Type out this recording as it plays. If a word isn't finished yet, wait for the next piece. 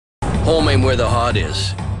Home ain't where the heart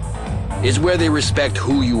is. It's where they respect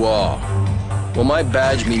who you are. Well, my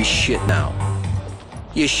badge means shit now.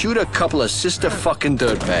 You shoot a couple of sister fucking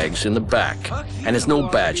dirtbags in the back, and it's no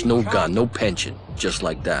badge, no gun, no pension, just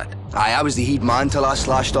like that. Aye, I was the head man till I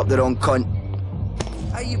slashed up the wrong cunt.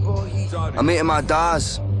 A mate of my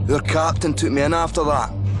dad's, their captain took me in after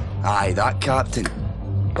that. Aye, that captain.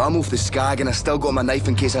 But I'm off the skag and I still got my knife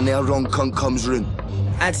in case another wrong cunt comes round.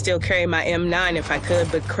 I'd still carry my M9 if I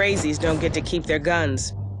could, but crazies don't get to keep their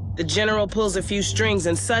guns. The general pulls a few strings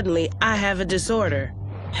and suddenly I have a disorder.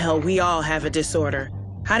 Hell, we all have a disorder.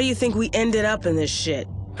 How do you think we ended up in this shit?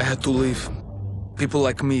 I had to leave. People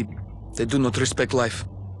like me, they do not respect life.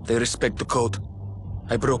 They respect the code.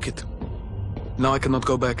 I broke it. Now I cannot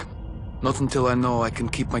go back. Not until I know I can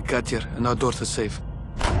keep my Katya and our daughter safe.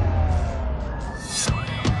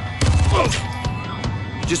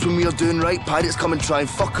 Just when we are doing right, pirates come and try and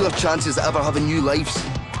fuck our chances of ever having new lives.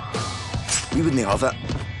 We wouldn't have it.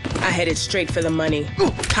 I headed straight for the money.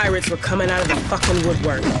 Pirates were coming out of the fucking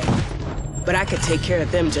woodwork. But I could take care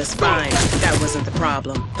of them just fine. That wasn't the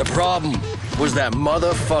problem. The problem was that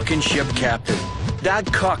motherfucking ship captain. That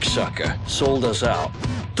cocksucker sold us out.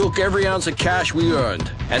 Took every ounce of cash we earned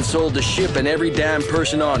and sold the ship and every damn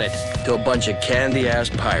person on it to a bunch of candy-ass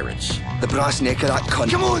pirates. The brass neck of that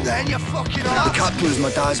cunt. Come on then, you fucking ass! The captain was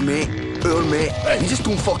my dad's mate. Our mate. You just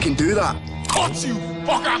don't fucking do that. Cut you,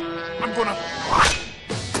 fucker! I'm gonna...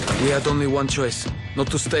 We had only one choice. Not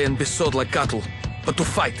to stay and be sold like cattle, but to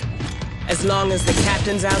fight. As long as the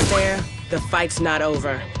captain's out there, the fight's not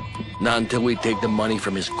over. Not until we take the money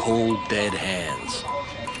from his cold, dead hands.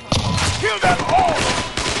 Kill them all!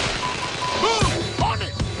 Move! On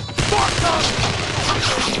it! Fuck them!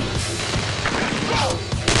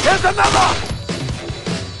 Here's another!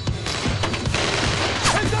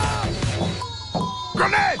 Heads up!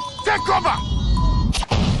 Grenade! Take cover!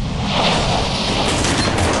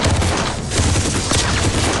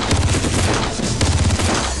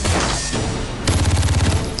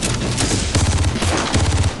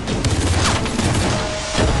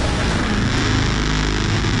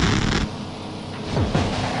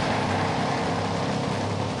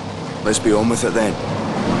 Let's be on with it then.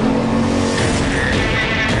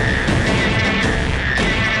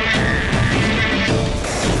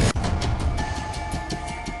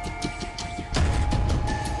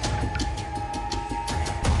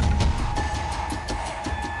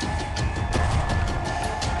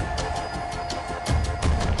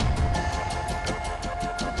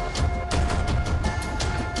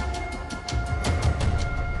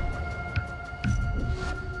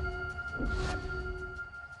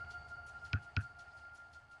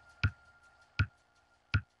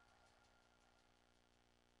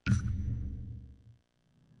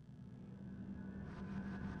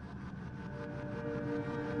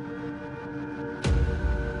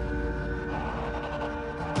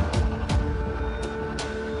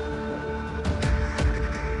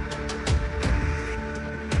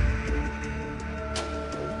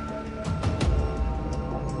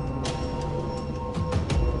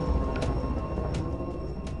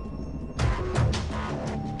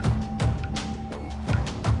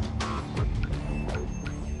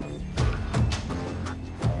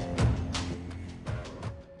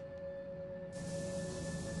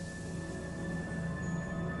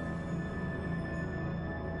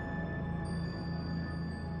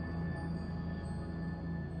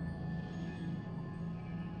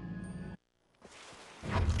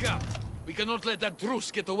 We cannot let that truce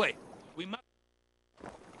get away. We must...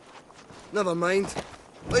 Never mind.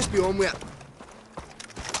 Let's be on with it.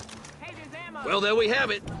 Hey, there's ammo! Well, there we have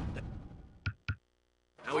it.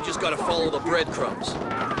 Now we just gotta follow the breadcrumbs.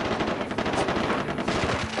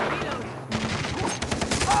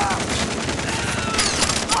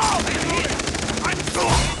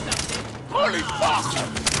 Holy fuck!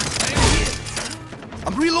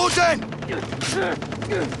 I'm reloading!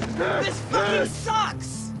 This fucking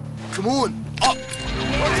sucks! Come on, up!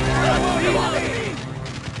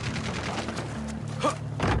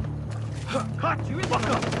 Cut you,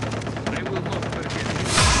 fucker! I will not forget.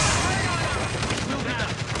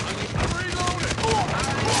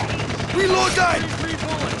 Reloading!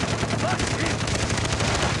 Reloading!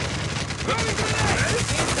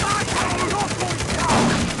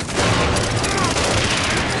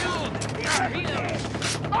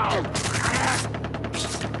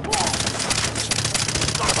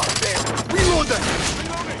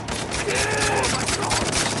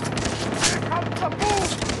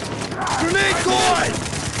 Grenade going!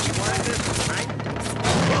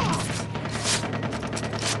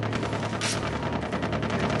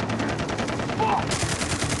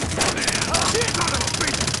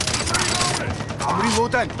 I'm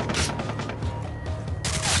reloading.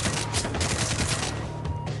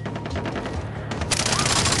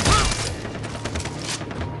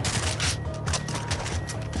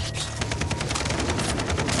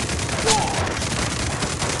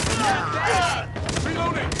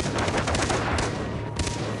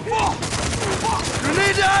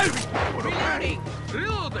 Grenade out! Reloading!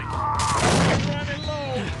 Reloading! Running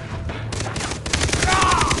low!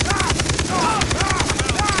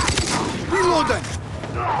 Reloading!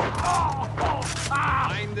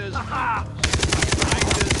 Find us!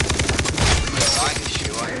 Find us!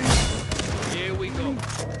 Here we go.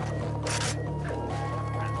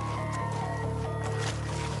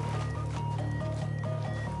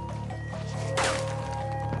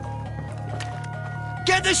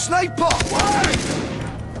 Get the sniper!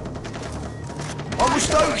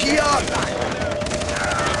 Almost out here!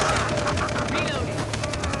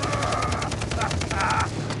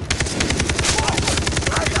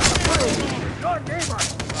 There's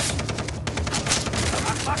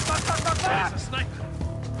a sniper.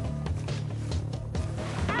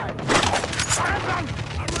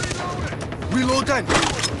 I'm reloading. Reloading!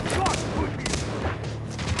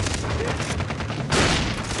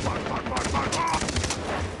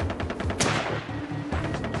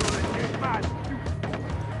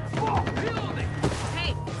 Reloading.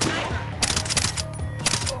 Hey,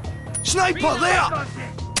 sniper! Sniper there!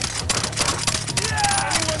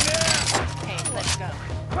 Anyone there? Hey, let's go.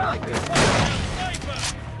 Sniper!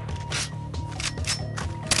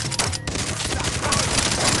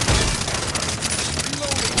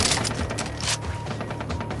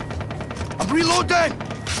 I'm reloading!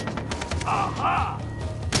 Aha!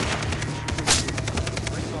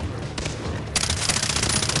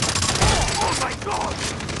 Oh my God!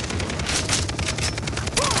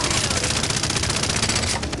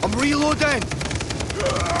 I'm reloading!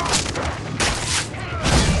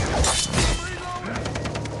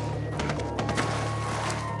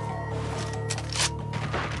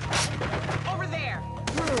 Over there!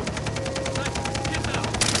 Get down!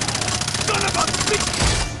 Son of a bitch!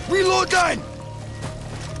 Reloading!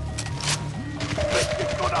 Hey,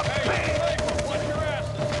 sniper, watch your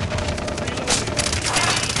asses!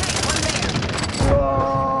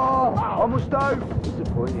 Almost out!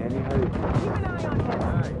 Disappointing anyhow. Keep an eye on him.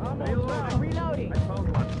 Reloading. Reloading. I found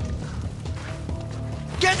one.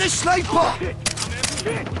 Get the sniper!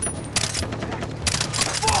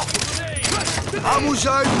 Ammo's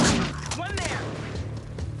out! One there.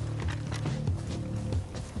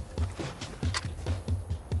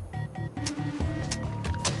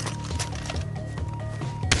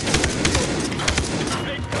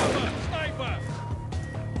 Hey, cover! Sniper!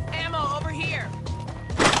 Ammo over here.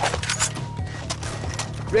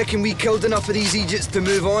 Reckon we killed enough of these idiots to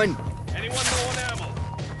move on. Anyone low on ammo?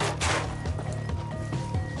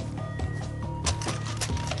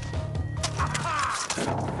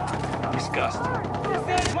 Disgusting.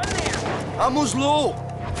 One there. Ammo's low!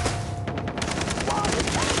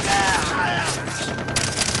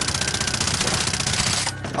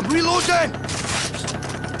 I'm reloading!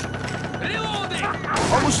 Reloading!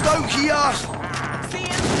 Almost out here! See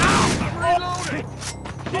him? I'm reloading!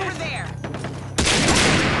 Over there.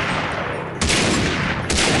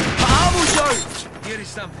 Ammo's out! Here is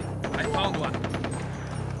something. I found one.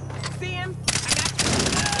 See him?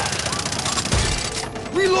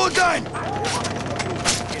 Reloading!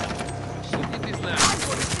 Shoot it is now.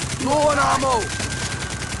 Low on ammo!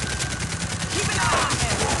 Keep an eye on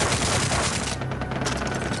him.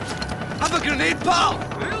 Have a grenade, pal!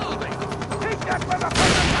 Reloading!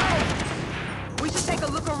 We should take a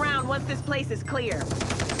look around once this place is clear.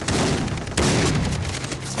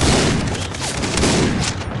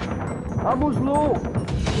 Ammo's low!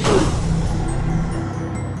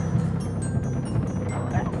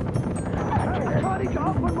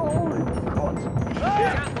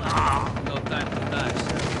 No time to die.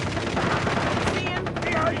 See him?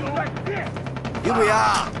 Here we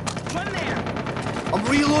are! One there. I'm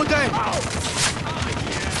reloading!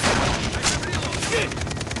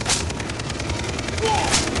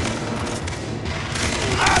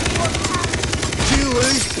 Too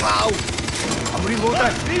loose, pal! I'm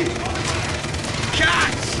reloading!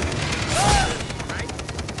 Cats!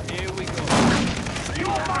 Here we go.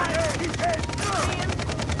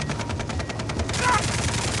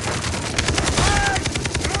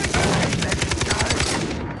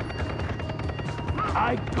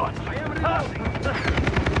 I got you! I am reloading.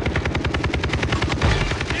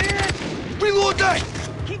 Reloading!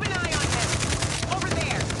 Keep an eye on him. Over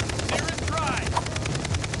there. Here is dry.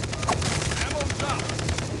 Ammo's up.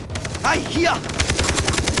 Aye, here! Put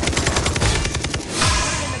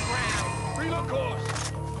it in the ground. Reload call.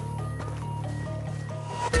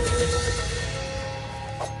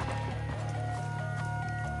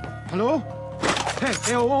 Hello?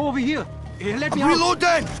 Hey, over here. Let me out.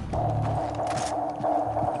 Reloading!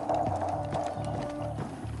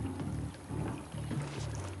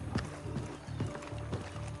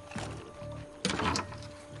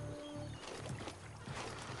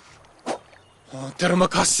 Oh,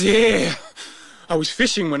 termakase! I was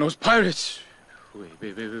fishing when those pirates...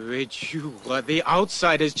 Wait, you are the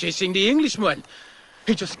outsiders chasing the Englishman.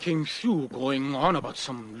 He just came through going on about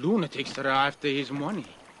some lunatics that are after his money.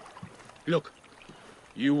 Look,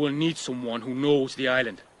 you will need someone who knows the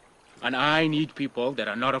island. And I need people that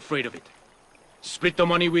are not afraid of it. Split the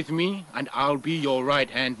money with me, and I'll be your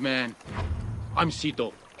right-hand man. I'm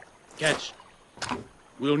Cito. Catch.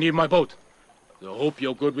 We'll need my boat. I hope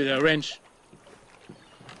you're good with a wrench.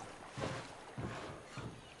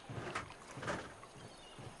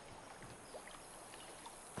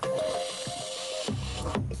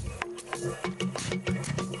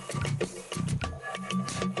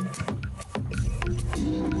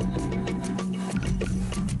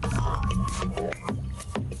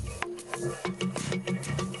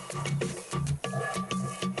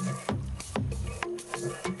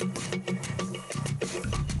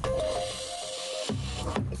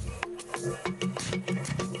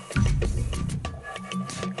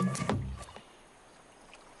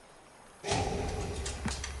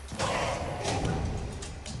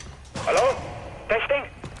 Hello? Testing?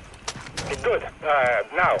 Good.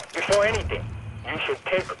 Now, before anything, you should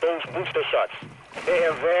take those booster shots. They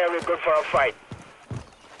are very good for a fight.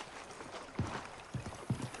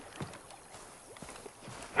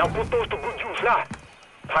 Now put those to good use, now.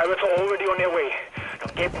 Pirates are already on their way.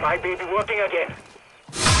 Now get my baby working again.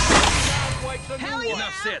 Hell yeah!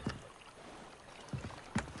 Enough said.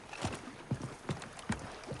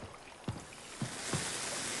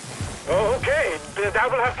 Oh, okay.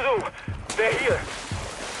 That will have to do. They're here.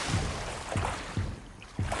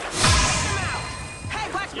 Hey,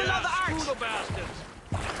 watch below the arch! Screw the bastards.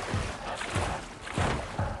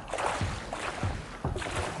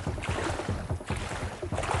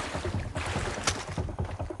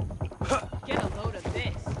 Get a load of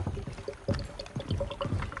this.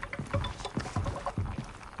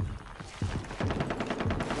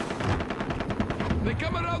 They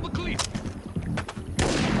come around the cliff.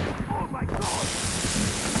 Oh my God!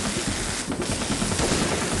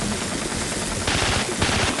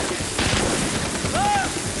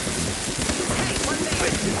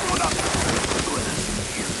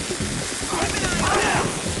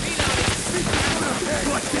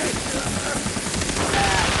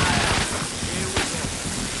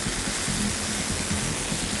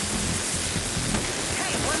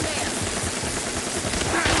 Hey, one there.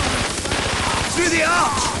 Hey, one there. Through the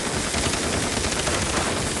arch!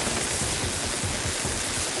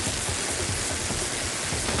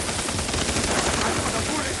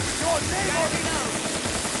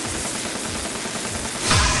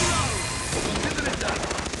 Consider it done.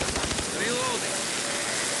 Reloading.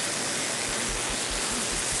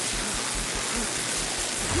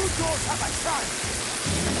 You don't have a chance!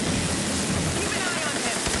 Keep an eye on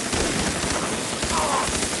him.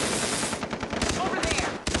 Over there.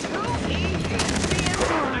 Too easy.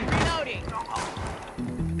 I'm reloading.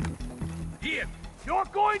 Here. You're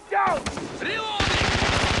going down! Reloading.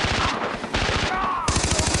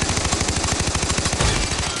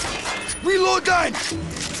 Reloading!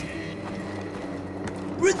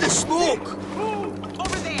 With the smoke!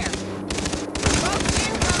 Over there. Boats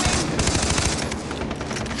incoming.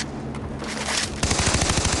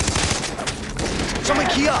 Something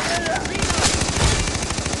here!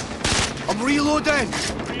 I'm reloading!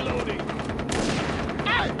 Reloading.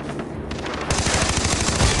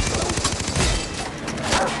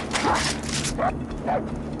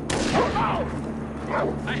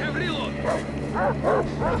 I have reload.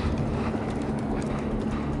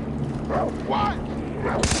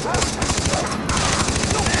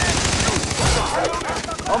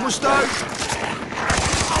 Almost out!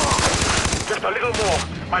 Just a little more.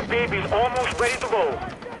 My baby's almost ready to go.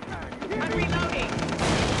 I'm reloading.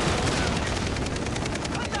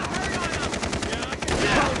 Put the hurt on him.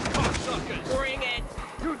 Cocksuckers. Bring it.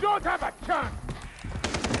 You don't have a chance!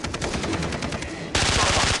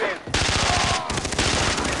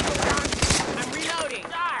 I'm reloading.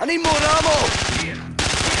 I need more ammo!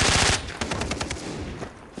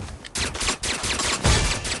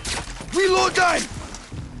 Reloading!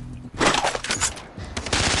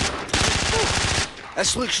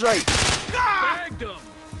 This looks right. Bagged them.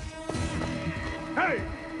 Hey!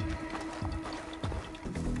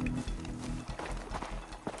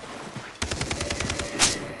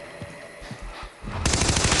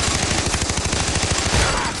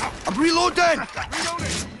 I'm reloading!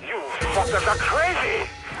 You helicopters are crazy!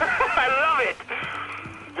 I love it!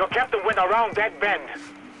 Your captain went around that bend.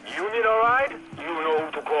 You need a ride? You know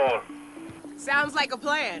who to call. Sounds like a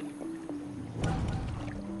plan.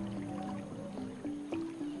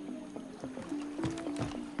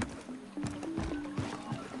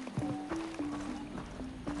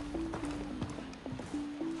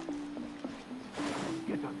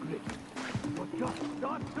 Get a grip. But just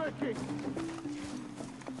start searching.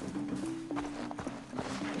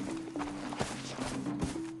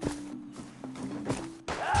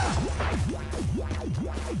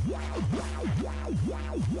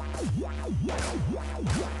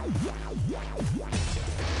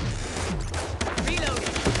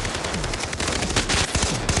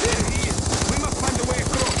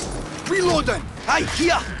 Reloading! Hey,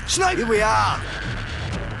 here! Snipe! Here we are!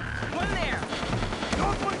 One there.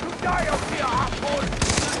 Don't want to die out here, asshole!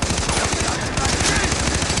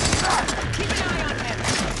 Keep an eye on him.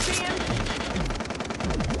 See him?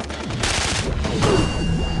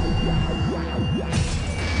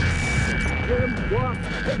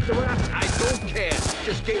 I don't care.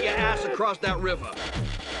 Just get your ass across that river.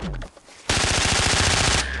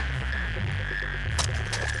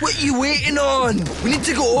 What are you waiting on? We need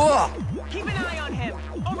to go over! Keep an eye on him.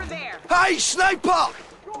 Over there. Hey, sniper!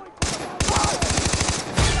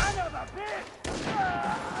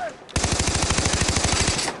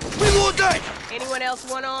 Reloading! Anyone else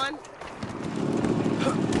want on?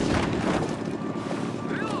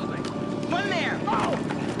 One there.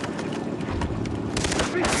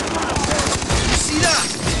 You see that?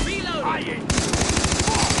 Reloading.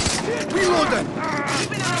 Reloading!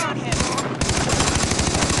 Keep an eye on him.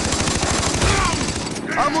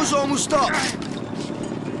 Ammo's almost up!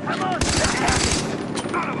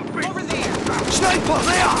 Over there. Sniper,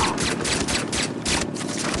 there!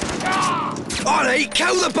 Alright,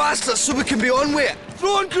 kill the bastard so we can be on with it!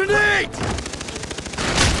 Throwing grenade!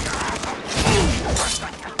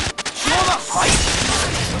 Show the fight!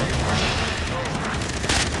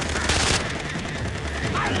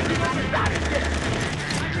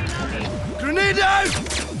 Grenade out!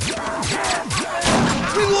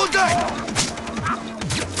 Reloading!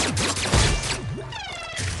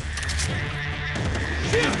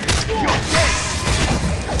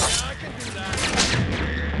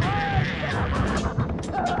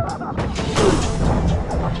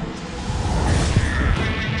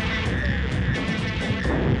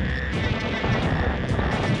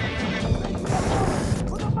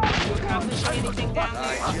 Anything down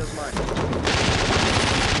there? Here's mine.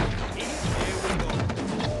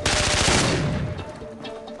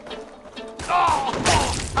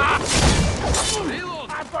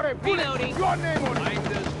 I've got a bullet. Reloading. Your name on it.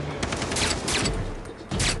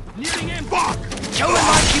 Nearing in. Fuck! Kill the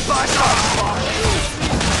monkey bastard!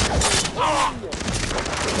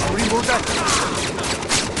 Reloading!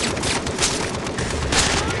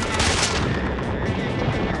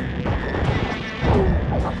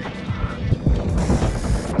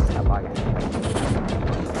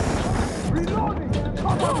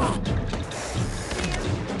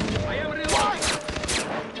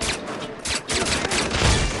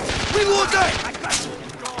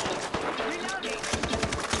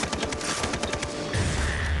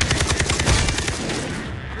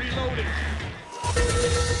 Reloading!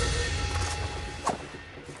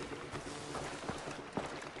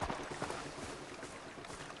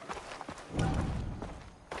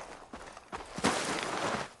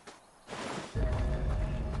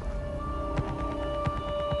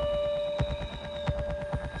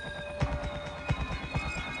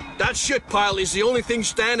 That shit pile is the only thing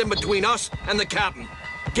standing between us and the captain.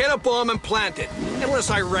 Get a bomb and plant it, unless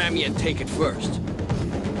I ram you and take it first.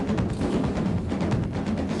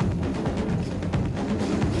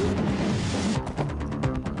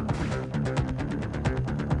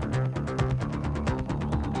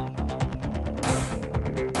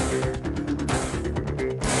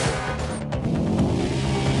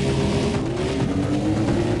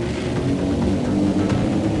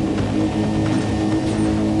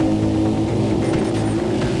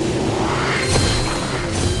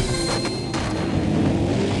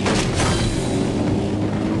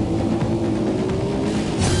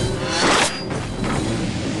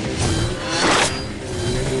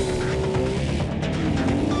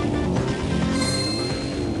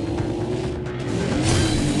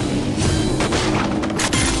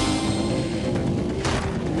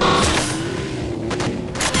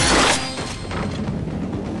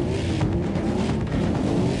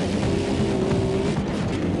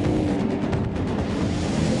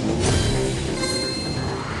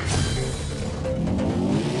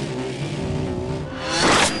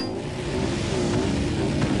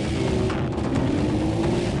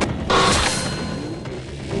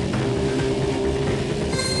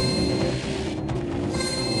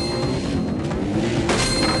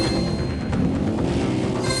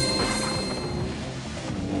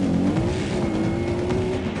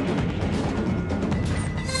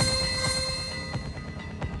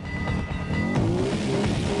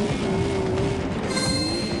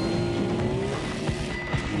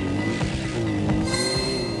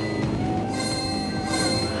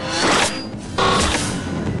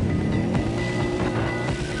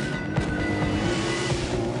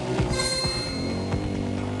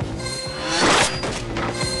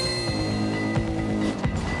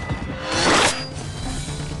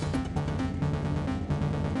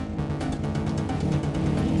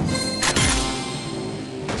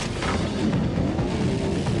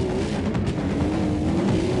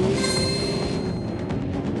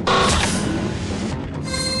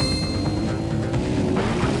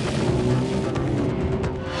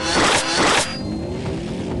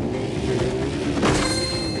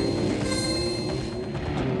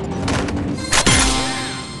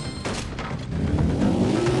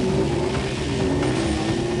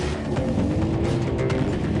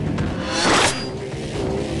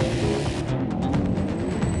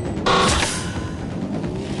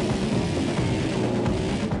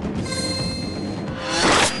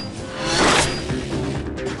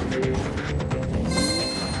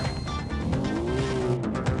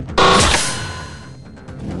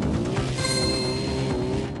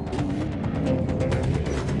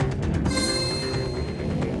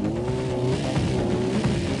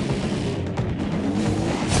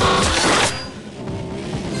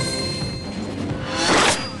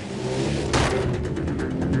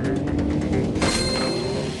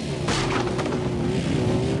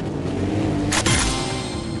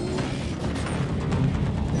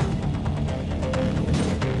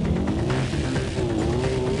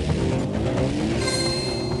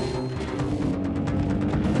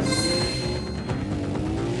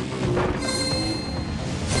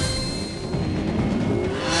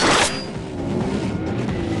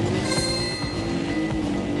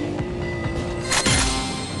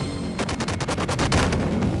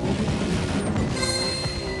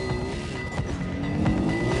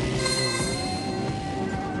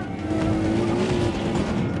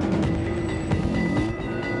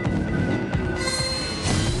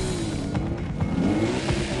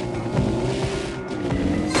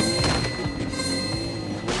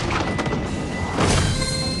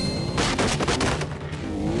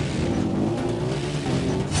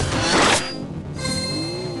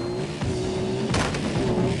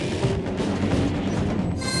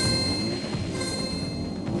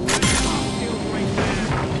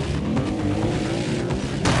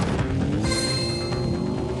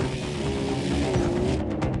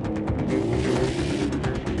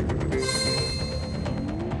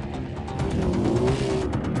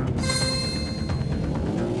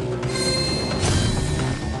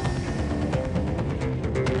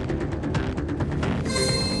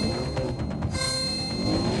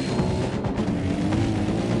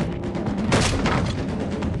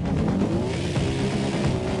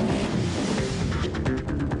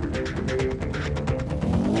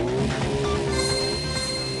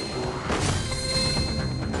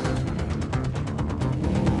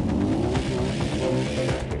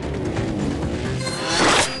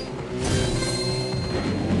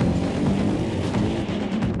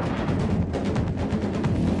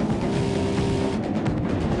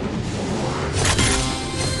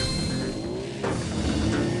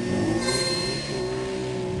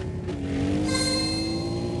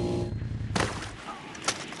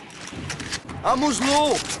 Ammo's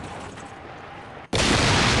low!